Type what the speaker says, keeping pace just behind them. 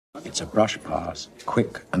It's a brush pass,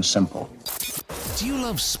 quick and simple. Do you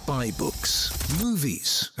love spy books,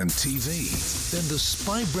 movies, and TV? Then the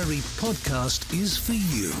Spybrary podcast is for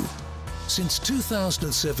you. Since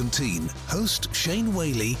 2017, host Shane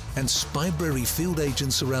Whaley and Spybrary field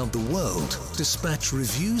agents around the world dispatch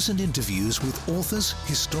reviews and interviews with authors,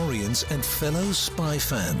 historians, and fellow spy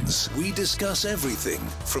fans. We discuss everything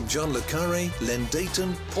from John le Carré, Len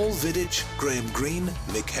Dayton, Paul Vidic, Graham Greene,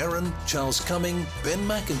 Mick Herron, Charles Cumming, Ben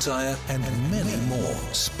McIntyre, and many more.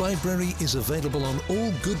 Spybrary is available on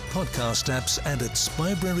all good podcast apps and at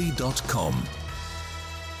spybrary.com.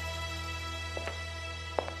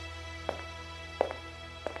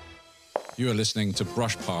 You are listening to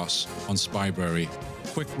Brush Pass on Spybrary.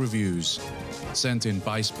 Quick reviews sent in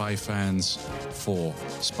by spy fans for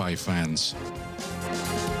spy fans.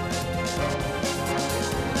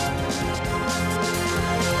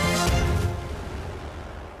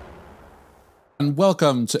 And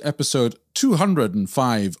welcome to episode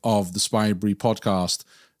 205 of the Spybrary podcast.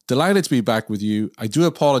 Delighted to be back with you. I do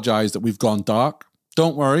apologize that we've gone dark.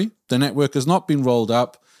 Don't worry, the network has not been rolled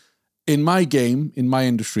up. In my game, in my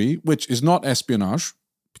industry, which is not espionage,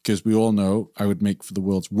 because we all know I would make for the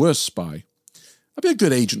world's worst spy. I'd be a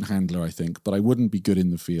good agent handler, I think, but I wouldn't be good in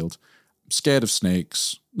the field. I'm scared of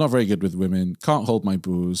snakes, not very good with women, can't hold my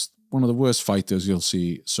booze, one of the worst fighters you'll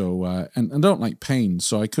see, so and don't like pain,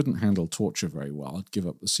 so I couldn't handle torture very well. I'd give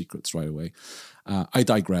up the secrets right away. I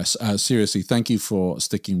digress. Seriously, thank you for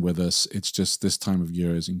sticking with us. It's just this time of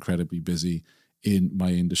year is incredibly busy in my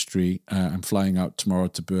industry. I'm flying out tomorrow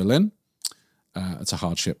to Berlin. It's a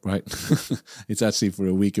hardship, right? It's actually for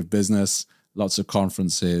a week of business, lots of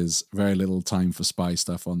conferences, very little time for spy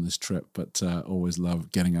stuff on this trip, but always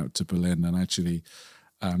love getting out to Berlin. And actually,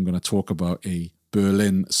 I'm going to talk about a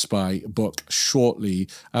Berlin spy book shortly.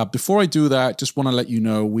 Before I do that, just want to let you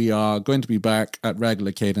know we are going to be back at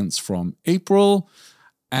regular cadence from April.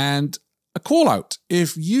 And a call out,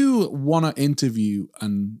 if you want to interview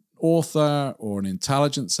an author or an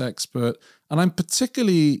intelligence expert, and I'm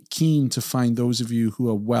particularly keen to find those of you who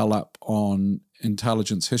are well up on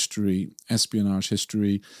intelligence history, espionage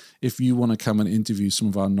history. If you want to come and interview some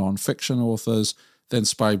of our non-fiction authors, then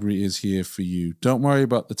Spybrary is here for you. Don't worry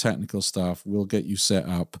about the technical stuff. We'll get you set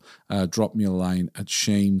up. Drop me a line at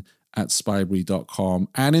shane@spybrary.com.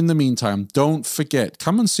 And in the meantime, don't forget,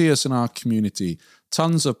 come and see us in our community.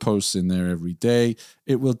 Tons of posts in there every day.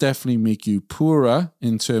 It will definitely make you poorer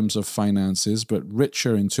in terms of finances, but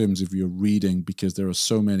richer in terms of your reading, because there are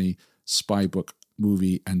so many spy book,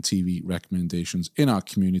 movie, and TV recommendations in our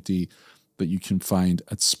community that you can find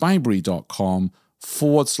at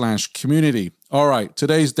spybrary.com/community. All right,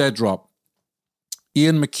 today's dead drop.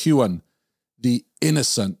 Ian McEwan, The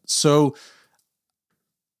Innocent. So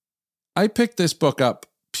I picked this book up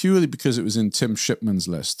purely because it was in Tim Shipman's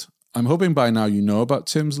list. I'm hoping by now you know about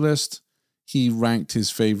Tim's list. He ranked his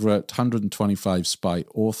favorite 125 spy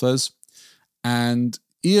authors. And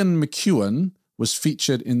Ian McEwan was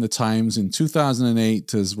featured in the Times in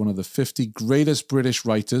 2008 as one of the 50 greatest British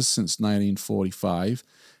writers since 1945.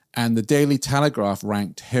 And the Daily Telegraph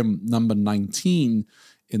ranked him number 19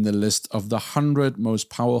 in the list of the 100 most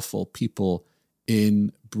powerful people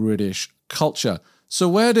in British culture. So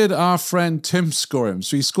where did our friend Tim score him?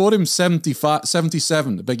 So he scored him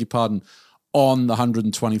 77, I beg your pardon, on the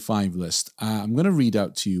 125 list. I'm going to read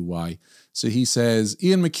out to you why. So he says,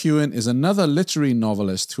 Ian McEwan is another literary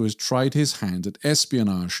novelist who has tried his hand at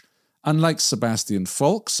espionage. Unlike Sebastian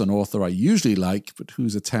Faulks, an author I usually like, but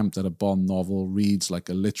whose attempt at a Bond novel reads like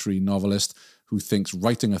a literary novelist who thinks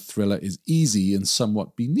writing a thriller is easy and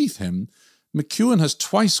somewhat beneath him, McEwan has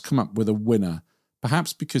twice come up with a winner,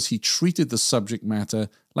 perhaps because he treated the subject matter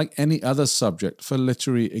like any other subject for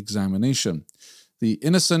literary examination. The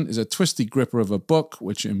Innocent is a twisty gripper of a book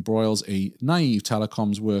which embroils a naive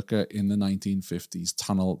telecoms worker in the 1950s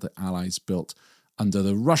tunnel the Allies built under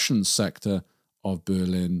the Russian sector of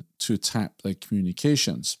Berlin to tap their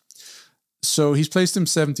communications. So he's placed him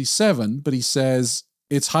 77, but he says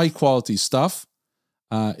it's high quality stuff.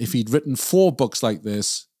 If he'd written 4 books like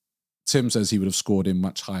this, Tim says he would have scored him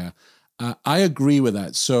much higher. I agree with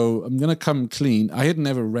that. So I'm going to come clean. I had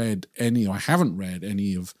never read any, or I haven't read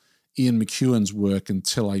any of Ian McEwan's work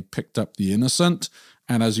until I picked up The Innocent.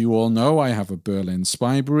 And as you all know, I have a Berlin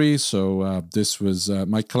Spybrary. So this was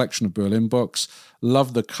my collection of Berlin books.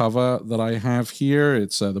 Love the cover that I have here.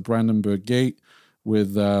 It's the Brandenburg Gate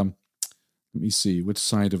with, let me see, which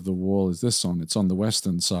side of the wall is this on? It's on the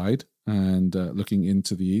western side and looking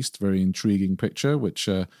into the east. Very intriguing picture, which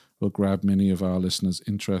will grab many of our listeners'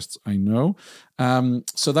 interests, I know.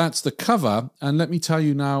 So that's the cover. And let me tell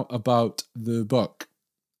you now about the book.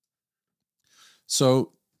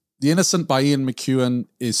 So The Innocent by Ian McEwan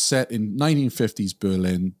is set in 1950s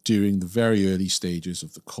Berlin during the very early stages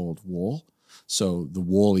of the Cold War. So the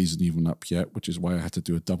wall isn't even up yet, which is why I had to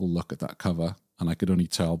do a double look at that cover. And I could only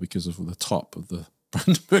tell because of the top of the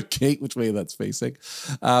Brandenburg Gate, which way that's facing.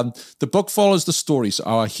 The book follows the story. So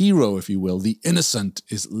our hero, if you will, the Innocent,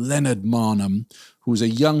 is Leonard Marnham, who is a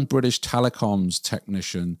young British telecoms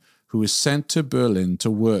technician who is sent to Berlin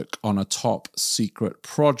to work on a top secret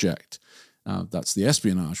project. That's the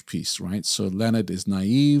espionage piece, right? So Leonard is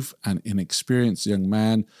naive and inexperienced young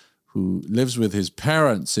man who lives with his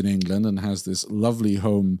parents in England and has this lovely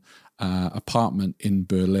home apartment in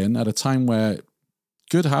Berlin at a time where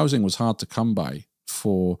good housing was hard to come by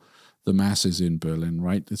for the masses in Berlin,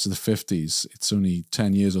 right? It's the 50s. It's only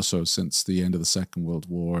 10 years or so since the end of the Second World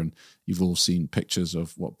War, and you've all seen pictures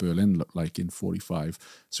of what Berlin looked like in 45.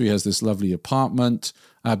 So he has this lovely apartment,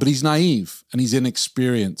 but he's naive and he's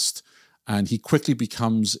inexperienced, and he quickly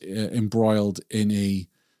becomes embroiled in a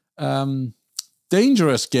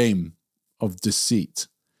dangerous game of deceit.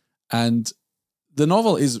 And the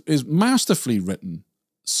novel is masterfully written.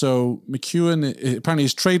 So McEwan, apparently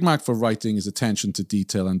his trademark for writing is attention to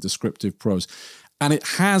detail and descriptive prose. And it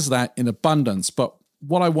has that in abundance. But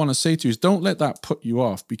what I want to say to you is don't let that put you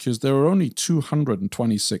off, because there are only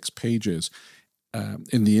 226 pages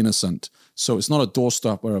in The Innocent. So it's not a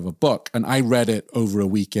doorstopper of a book. And I read it over a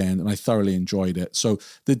weekend and I thoroughly enjoyed it. So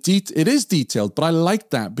it is detailed, but I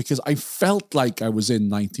like that because I felt like I was in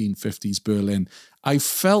 1950s Berlin. I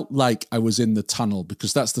felt like I was in the tunnel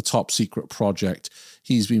because that's the top secret project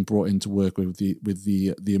he's been brought in to work with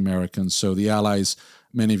the Americans. So the Allies,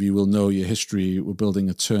 many of you will know your history, were building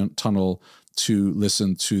a tunnel to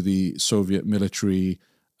listen to the Soviet military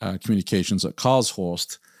communications at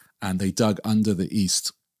Karlshorst, and they dug under the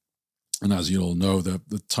East. And as you all know,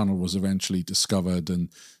 the tunnel was eventually discovered, and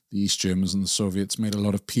the East Germans and the Soviets made a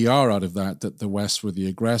lot of PR out of that the West were the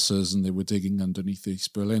aggressors and they were digging underneath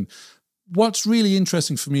East Berlin. What's really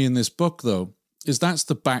interesting for me in this book, though, is that's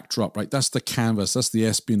the backdrop, right? That's the canvas, that's the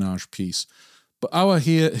espionage piece. But our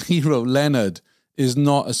hero, Leonard, is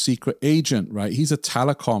not a secret agent, right? He's a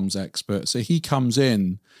telecoms expert. So he comes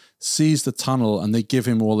in, sees the tunnel, and they give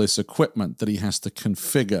him all this equipment that he has to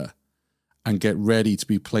configure and get ready to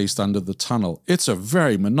be placed under the tunnel. It's a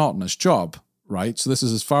very monotonous job, right? So this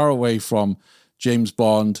is as far away from James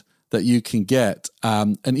Bond that you can get.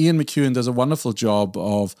 And Ian McEwan does a wonderful job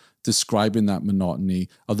of describing that monotony,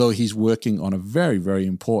 although he's working on a very, very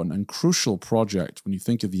important and crucial project when you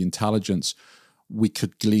think of the intelligence we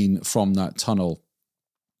could glean from that tunnel.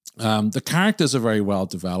 The characters are very well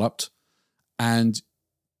developed, and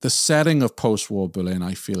the setting of post-war Berlin,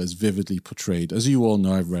 I feel, is vividly portrayed. As you all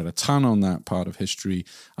know, I've read a ton on that part of history.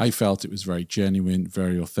 I felt it was very genuine,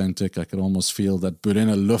 very authentic. I could almost feel that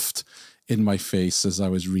Berliner Luft in my face as I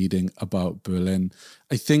was reading about Berlin.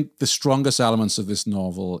 I think the strongest elements of this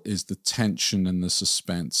novel is the tension and the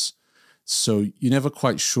suspense. So you're never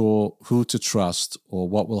quite sure who to trust or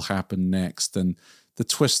what will happen next. And the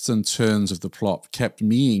twists and turns of the plot kept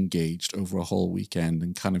me engaged over a whole weekend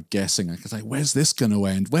and kind of guessing. I was like, where's this going to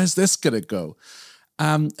end? Where's this going to go?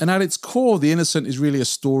 And at its core, The Innocent is really a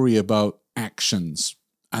story about actions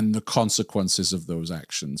and the consequences of those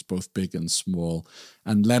actions, both big and small.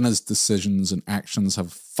 And Leonard's decisions and actions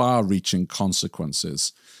have far-reaching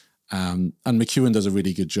consequences. And McEwan does a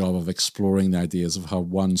really good job of exploring the ideas of how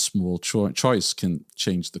one small choice can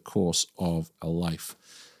change the course of a life.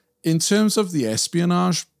 In terms of the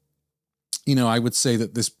espionage, I would say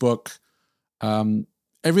that this book,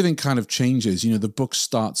 everything kind of changes. The book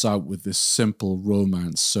starts out with this simple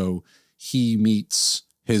romance. So he meets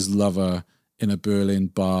his lover in a Berlin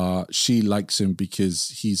bar. She likes him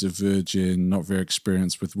because he's a virgin, not very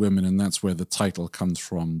experienced with women, and that's where the title comes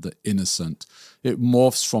from, The Innocent. It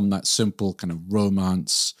morphs from that simple kind of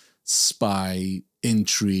romance, spy,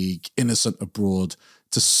 intrigue, innocent abroad,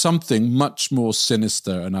 to something much more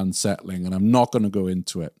sinister and unsettling, and I'm not going to go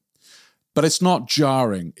into it. But it's not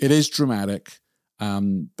jarring. It is dramatic,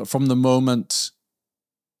 but from that moment,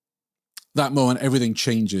 everything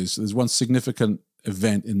changes. There's one significant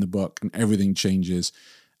event in the book and everything changes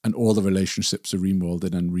and all the relationships are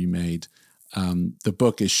remolded and remade. The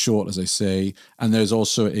book is short, as I say, and there's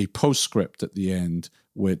also a postscript at the end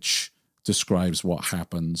which describes what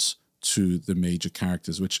happens to the major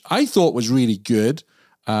characters, which I thought was really good.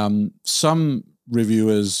 Some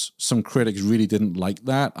reviewers, some critics really didn't like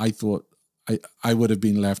that. I thought I would have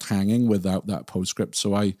been left hanging without that postscript,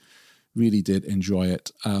 so I really did enjoy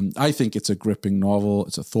it. I think it's a gripping novel.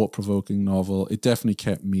 It's a thought-provoking novel. It definitely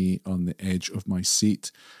kept me on the edge of my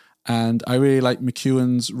seat. And I really like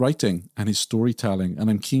McEwan's writing and his storytelling, and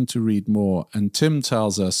I'm keen to read more. And Tim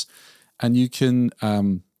tells us, and you can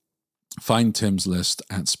find Tim's list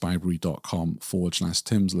at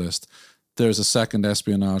spybrary.com/Tim's list. There's a second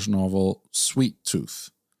espionage novel, Sweet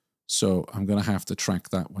Tooth. So I'm going to have to track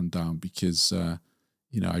that one down because, I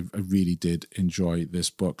really did enjoy this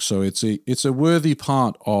book. So it's a worthy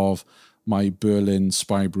part of my Berlin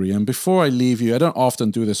Spybrary. And before I leave you, I don't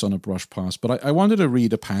often do this on a brush pass, but I wanted to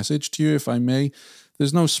read a passage to you, if I may.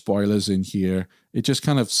 There's no spoilers in here. It just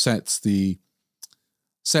kind of sets the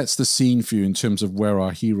scene for you in terms of where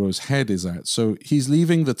our hero's head is at. So he's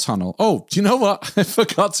leaving the tunnel. Oh, do you know what I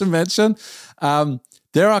forgot to mention?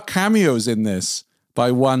 There are cameos in this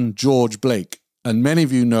by one George Blake. And many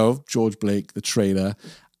of you know George Blake, the traitor.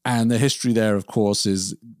 And the history there, of course,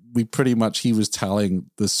 is he was telling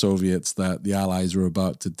the Soviets that the Allies were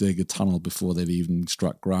about to dig a tunnel before they'd even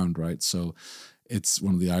struck ground, right? So it's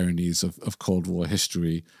one of the ironies of Cold War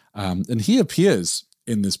history. And he appears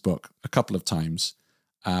in this book a couple of times.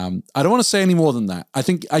 I don't want to say any more than that. I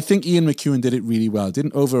think Ian McEwan did it really well.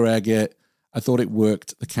 Didn't over-egg it. I thought it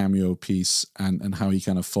worked, the cameo piece, and how he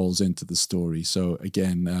kind of falls into the story. So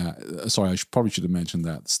again, sorry, probably should have mentioned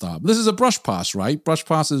that at the start. But this is a brush pass, right? Brush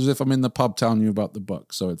pass is as if I'm in the pub telling you about the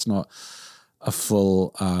book. So it's not a full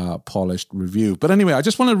polished review. But anyway, I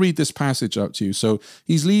just want to read this passage out to you. So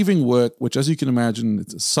he's leaving work, which, as you can imagine,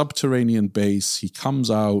 it's a subterranean base. He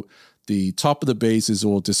comes out. The top of the base is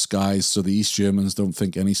all disguised so the East Germans don't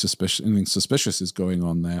think anything suspicious is going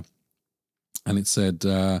on there. And it said...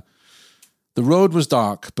 the road was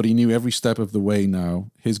dark, but he knew every step of the way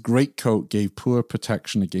now. His greatcoat gave poor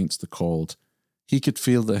protection against the cold. He could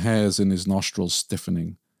feel the hairs in his nostrils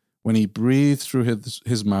stiffening. When he breathed through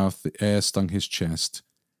his mouth, the air stung his chest.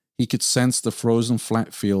 He could sense the frozen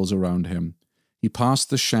flat fields around him. He passed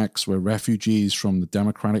the shacks where refugees from the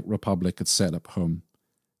Democratic Republic had set up home.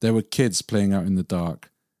 There were kids playing out in the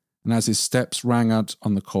dark. And as his steps rang out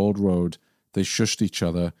on the cold road, they shushed each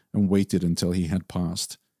other and waited until he had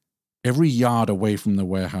passed. Every yard away from the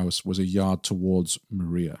warehouse was a yard towards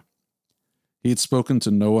Maria. He had spoken to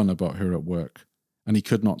no one about her at work, and he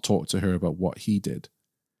could not talk to her about what he did.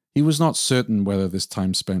 He was not certain whether this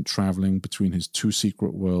time spent traveling between his two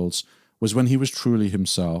secret worlds was when he was truly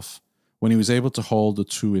himself, when he was able to hold the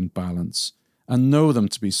two in balance and know them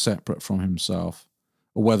to be separate from himself,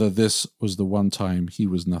 or whether this was the one time he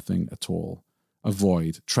was nothing at all, a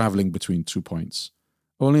void traveling between 2 points.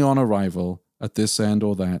 Only on arrival, at this end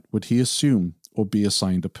or that, would he assume or be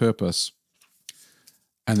assigned a purpose.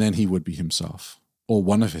 And then he would be himself, or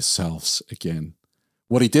one of his selves again.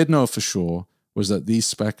 What he did know for sure was that these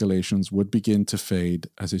speculations would begin to fade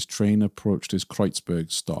as his train approached his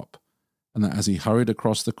Kreuzberg stop, and that as he hurried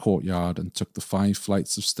across the courtyard and took the 5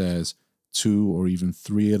 flights of stairs, 2 or even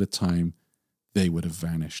 3 at a time, they would have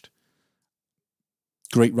vanished.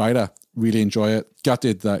 Great writer. Really enjoy it.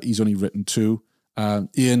 Gutted that he's only written 2.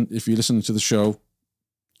 Ian, if you're listening to the show,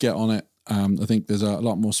 get on it. I think there's a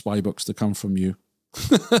lot more spy books to come from you.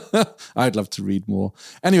 I'd love to read more.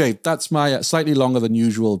 Anyway, that's my slightly longer than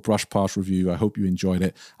usual brush pass review. I hope you enjoyed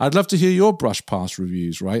it. I'd love to hear your brush pass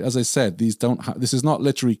reviews, right? As I said, this is not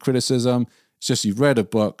literary criticism. It's just you've read a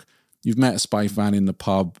book, you've met a spy fan in the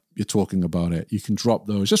pub, you're talking about it. You can drop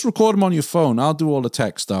those. Just record them on your phone. I'll do all the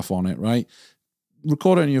tech stuff on it, right?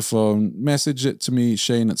 Record it on your phone, message it to me,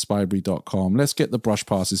 shane@spybrary.com. Let's get the brush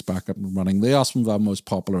passes back up and running. They are some of our most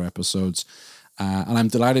popular episodes. And I'm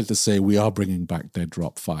delighted to say we are bringing back Dead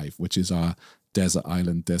Drop 5, which is our Desert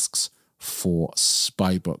Island Discs for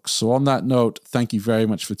spy books. So on that note, thank you very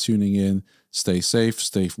much for tuning in. Stay safe,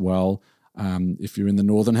 stay well. If you're in the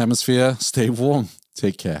Northern Hemisphere, stay warm.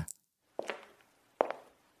 Take care.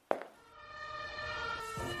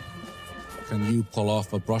 Can you pull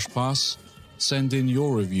off a brush pass? Send in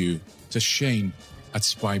your review to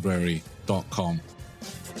shane@spybrary.com.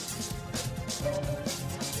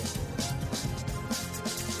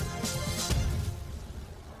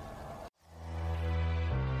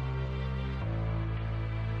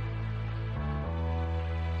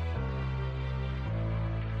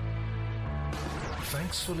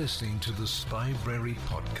 Thanks for listening to the Spybrary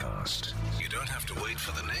podcast. You don't have to wait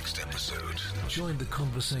for the next episode. Join the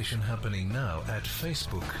conversation happening now at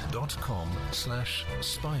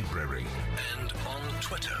facebook.com/Spybrary and on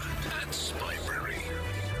Twitter @Spybrary.